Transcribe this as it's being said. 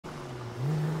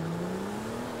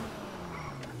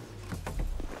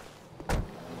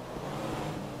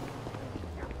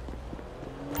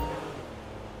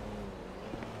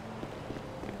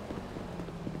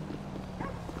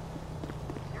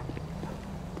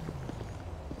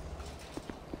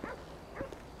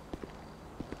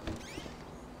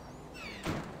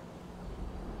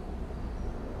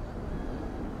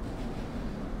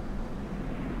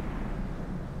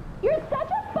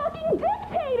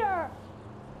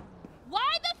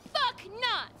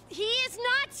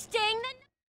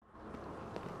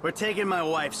We're taking my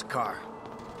wife's car.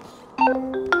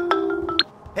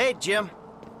 Hey, Jim.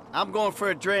 I'm going for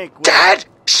a drink. Dad?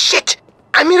 Shit!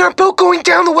 I'm in our boat going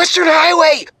down the Western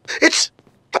Highway! It's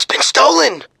been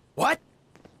stolen! What?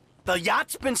 The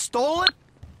yacht's been stolen?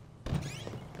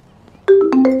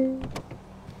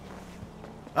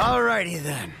 Alrighty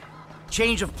then.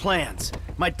 Change of plans.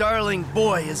 My darling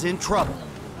boy is in trouble.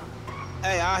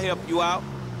 Hey, I'll help you out.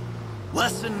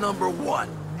 Lesson number 1.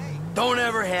 Don't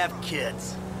ever have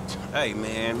kids. Hey,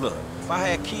 man, look. If I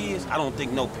had kids, I don't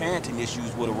think no parenting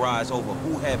issues would arise over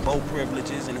who had boat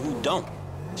privileges and who don't.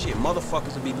 Shit,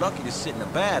 motherfuckers would be lucky to sit in a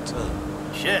bathtub.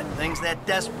 Shit, things that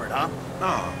desperate, huh?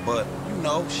 Nah, but, you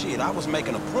know, shit, I was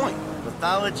making a point.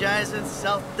 Pathologizing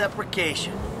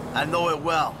self-deprecation. I know it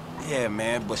well. Yeah,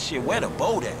 man, but shit, where the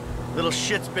boat at? Little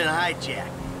shit's been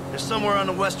hijacked. They're somewhere on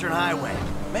the Western Highway.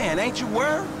 Man, ain't you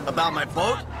worried? About my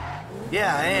boat?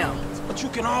 Yeah, I am. But you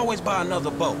can always buy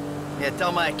another boat. Yeah,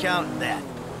 tell my accountant that.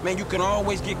 Man, you can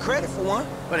always get credit for one.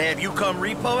 But have you come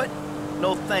repo it?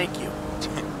 No, thank you.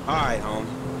 All right, homie.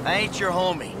 I ain't your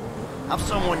homie. I'm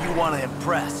someone you want to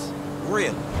impress.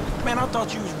 Really? Man, I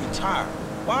thought you was retired.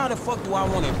 Why the fuck do I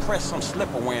want to impress some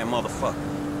slipper-wearing motherfucker?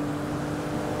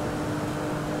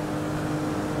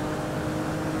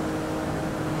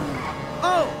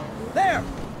 Oh! There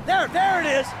it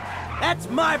is! That's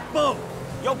my boat!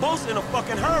 Your boat's in a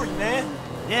fucking hurry, man.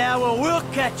 Yeah, well, we'll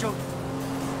catch him.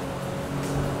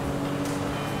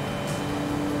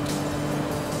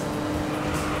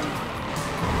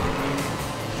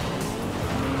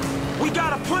 We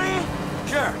got a plan?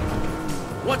 Sure.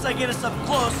 Once I get us up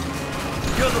close,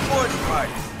 you're the boarding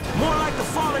party. More like the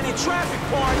falling in traffic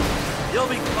party. You'll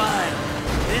be fine.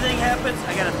 Anything happens,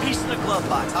 I got a piece in the glove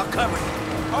box. I'll cover you.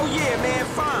 Oh yeah, man,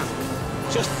 fine.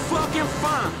 Just fucking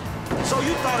fine. So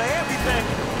you thought of everything.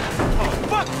 Oh,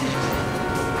 fuck this.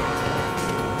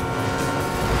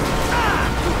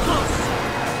 Ah! Too close!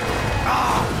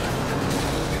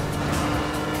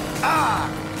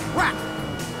 Crap!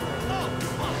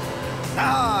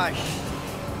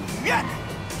 Shit!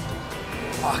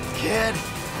 Fuck, kid.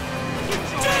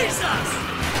 Jesus!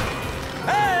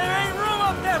 Hey, there ain't room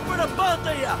up there for the both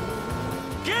of you!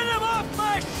 Get him off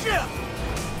my ship!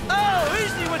 Oh,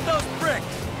 easy with those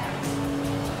bricks!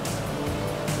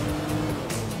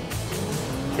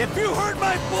 If you hurt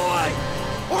my boy,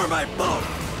 or my boat,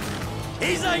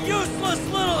 he's a useless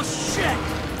little shit!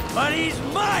 But he's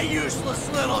my useless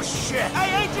little shit!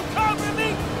 Hey, ain't you covering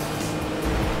me?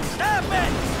 Stop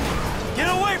it! Get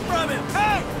away from him!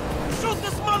 Hey! Shoot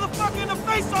this motherfucker in the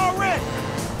face already!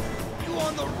 You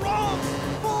on the wrong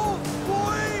boat,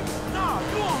 boy! Nah,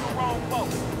 you on the wrong boat.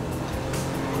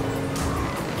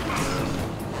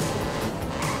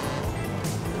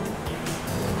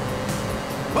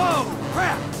 Oh,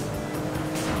 crap!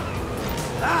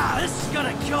 Ah, this is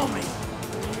gonna kill me!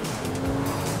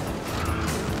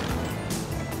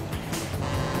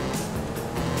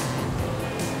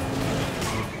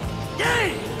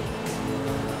 Yay!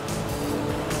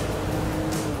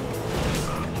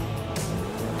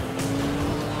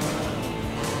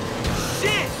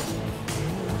 Shit!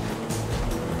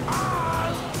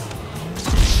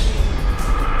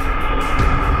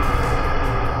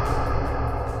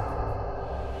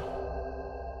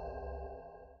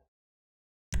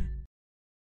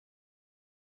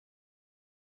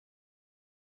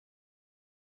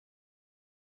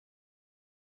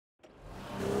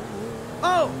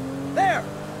 Oh!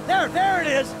 There it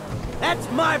is! That's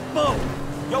my boat!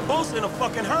 Your boat's in a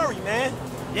fucking hurry, man.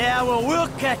 Yeah, well, we'll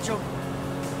catch him.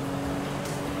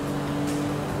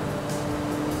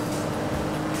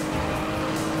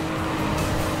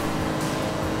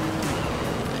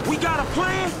 We got a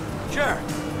plan? Sure.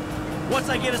 Once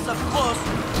I get us up close,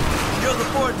 you're the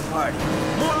boarding party.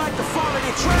 More like the falling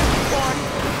in traffic party.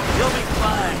 You'll be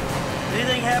fine.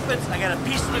 Anything happens, I got a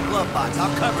piece in the glove box.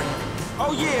 I'll cover you.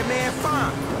 Oh yeah, man,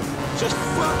 fine. Just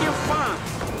fucking fine.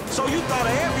 So you thought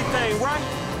of everything, right?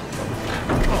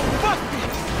 Oh, fuck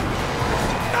this!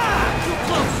 Ah! Too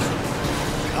close!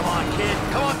 Come on, kid.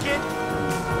 Come on, kid.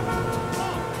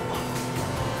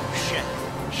 Shit.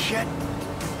 Shit.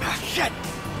 Ah, shit!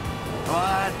 Come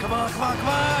on, come on, come on, come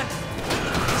on!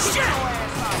 Shit!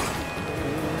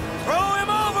 Throw him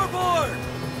overboard!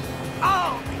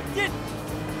 Oh, they didn't!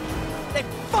 They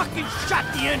fucking shot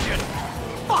the engine!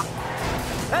 Fuck!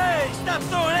 Hey, stop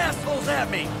throwing assholes at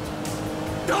me!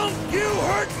 Don't you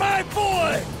hurt my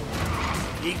boy!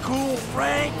 Be cool,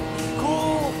 Frank. Be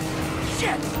cool.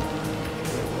 Shit!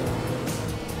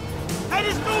 Hey,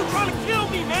 this dude trying to kill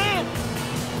me, man!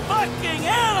 Fucking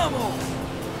animal!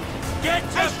 Get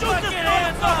your fucking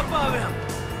hands off of him!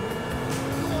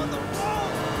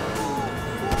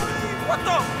 What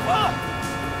the?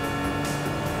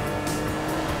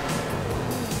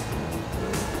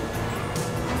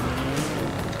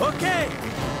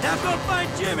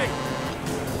 Jimmy!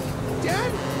 Dad?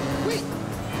 Wait,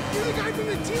 you're the guy from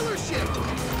the dealership.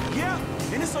 Yeah,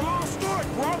 and it's a long story,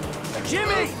 bro.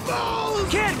 Jimmy! Balls!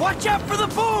 Kid, watch out for the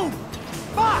boom!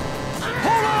 Fuck!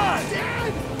 Hold on!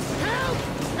 Dad! Help!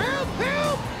 Help!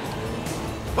 Help!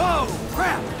 Whoa,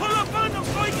 crap! Pull up on them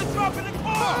so you can drop in the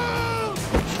car. Oh!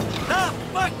 The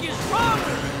fuck is wrong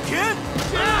with you, kid?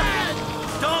 Dad!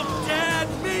 Don't dad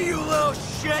me, you little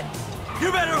shit!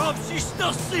 You better hope she's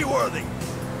still seaworthy!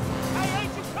 Hey,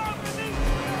 ain't you coming to me?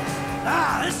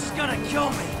 Ah, this is gonna kill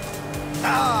me!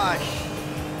 Ah,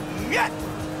 shit!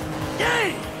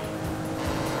 Yay!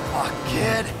 Fuck,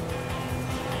 kid!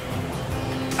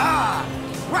 Ah,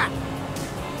 crap!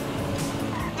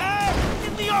 Hey,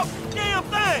 get me off this damn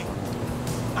thing!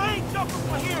 I ain't jumping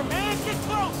from here, man. Get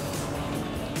close.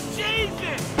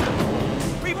 Jesus!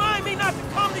 Remind me not to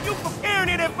come to you preparing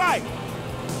in that fight.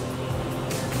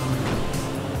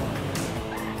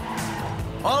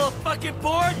 All fucking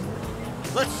board?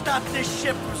 Let's stop this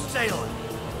ship from sailing.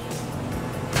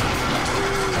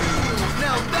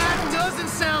 Now that doesn't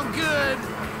sound good.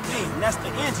 Damn, that's the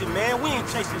engine, man. We ain't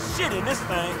chasing shit in this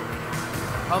thing.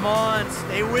 Come on,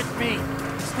 stay with me.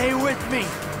 Stay with me.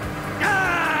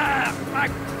 Ah, my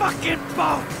fucking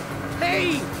boat!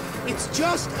 Hey, it's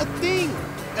just a thing.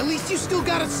 At least you still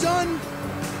got a son.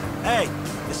 Hey,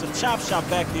 it's a chop shop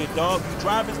back there, dog. You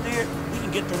drivers there, we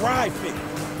can get the ride fixed.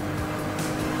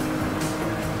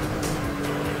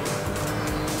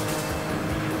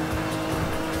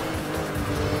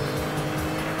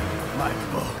 My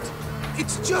boat.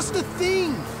 It's just a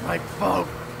thing. My boat.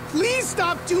 Please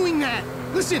stop doing that.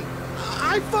 Listen,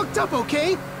 I fucked up,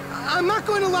 okay? I'm not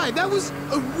going to lie. That was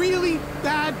a really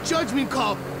bad judgment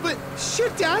call. But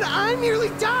shit, Dad, I nearly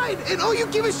died. And all you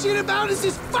give a shit about is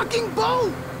this fucking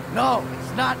boat. No,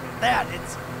 it's not that.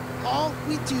 It's... All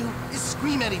we do is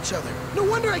scream at each other. No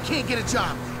wonder I can't get a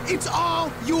job. It's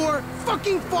all your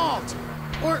fucking fault.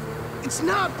 Or it's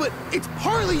not, but it's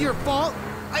partly your fault.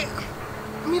 I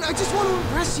mean, I just want to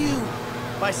impress you.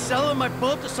 By selling my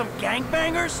boat to some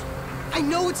gangbangers? I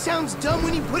know it sounds dumb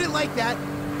when you put it like that,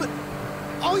 but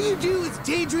all you do is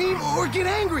daydream or get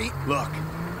angry. Look,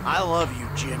 I love you,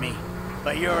 Jimmy,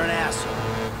 but you're an asshole.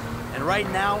 And right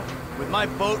now, with my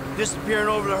boat disappearing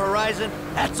over the horizon,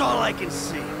 that's all I can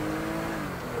see.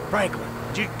 Franklin,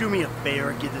 would you do me a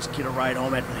favor and give this kid a ride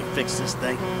home after they fix this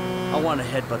thing? I want to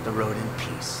headbutt the road in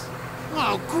peace.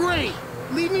 Oh, great!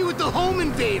 Leave me with the home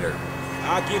invader.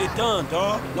 I'll get it done,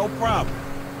 dog. No problem.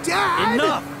 Dad!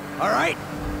 Enough, all right?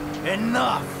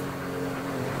 Enough!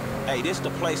 Hey, this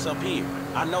the place up here.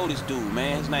 I know this dude,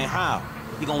 man. His name Hal.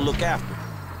 He gonna look after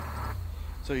it.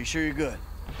 So you sure you're good?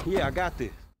 Yeah, I got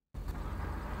this.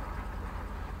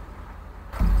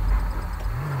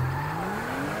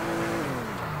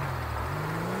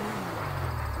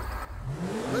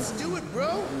 Let's do it,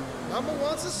 bro. Mama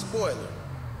wants a spoiler.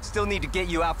 Still need to get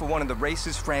you out for one of the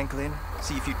races, Franklin.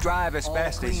 See if you drive as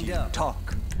fast as you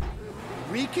talk.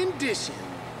 Recondition.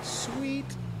 Sweet.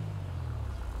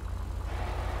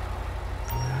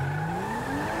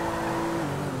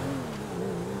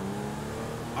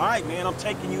 All right, man, I'm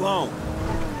taking you home.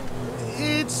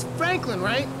 It's Franklin,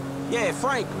 right? Yeah,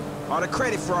 Franklin, or the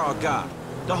credit fraud guy,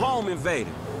 the home invader.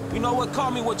 You know what?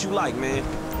 Call me what you like, man.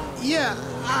 Yeah,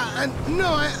 no,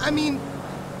 I mean,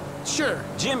 sure.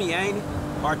 Jimmy, ain't it?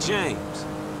 Or James?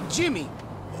 Jimmy.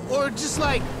 Or just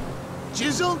like,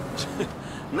 Jizzle?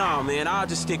 Nah, man, I'll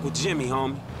just stick with Jimmy,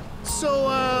 homie.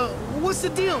 So, what's the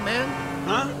deal, man?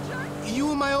 Huh? You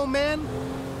and my old man?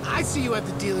 I see you at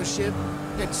the dealership,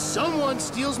 then someone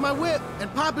steals my whip,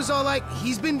 and Papa's all like,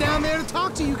 he's been down there to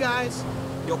talk to you guys.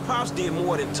 Your pops did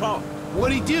more than talk.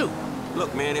 What'd he do?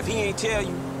 Look, man, if he ain't tell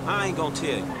you, I ain't gonna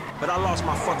tell you. But I lost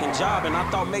my fucking job, and I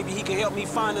thought maybe he could help me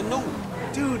find a new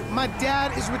one. Dude, my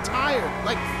dad is retired,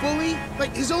 like fully.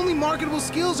 Like his only marketable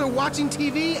skills are watching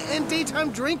TV and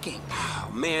daytime drinking. Oh,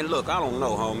 man, look, I don't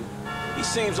know, homie. He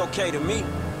seems okay to me.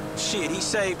 Shit, he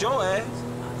saved your ass.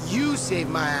 You saved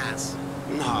my ass.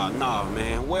 Nah,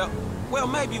 man. Well,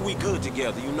 maybe we good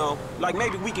together, you know? Like,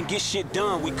 maybe we can get shit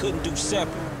done we couldn't do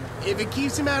separate. If it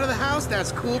keeps him out of the house,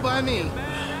 that's cool by me.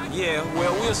 Yeah,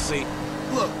 well, we'll see.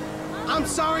 Look, I'm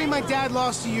sorry my dad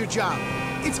lost you your job.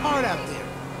 It's hard out there.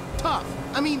 Tough.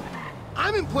 I mean,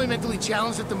 I'm employmentally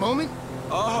challenged at the moment.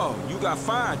 Oh, you got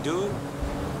fired, dude.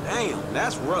 Damn,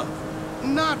 that's rough.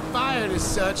 Not fired as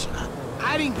such.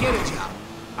 I didn't get a job.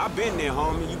 I've been there,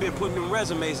 homie. You been putting them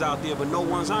resumes out there, but no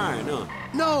one's hiring, huh?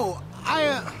 No,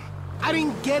 I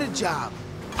didn't get a job.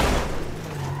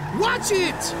 Watch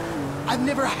it! I've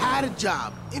never had a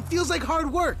job. It feels like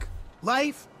hard work.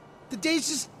 Life, the days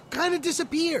just kind of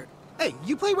disappear. Hey,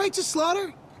 you play Righteous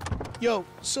Slaughter? Yo,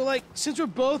 so like, since we're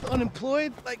both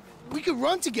unemployed, like, we could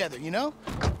run together, you know?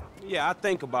 Yeah, I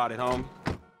think about it, homie.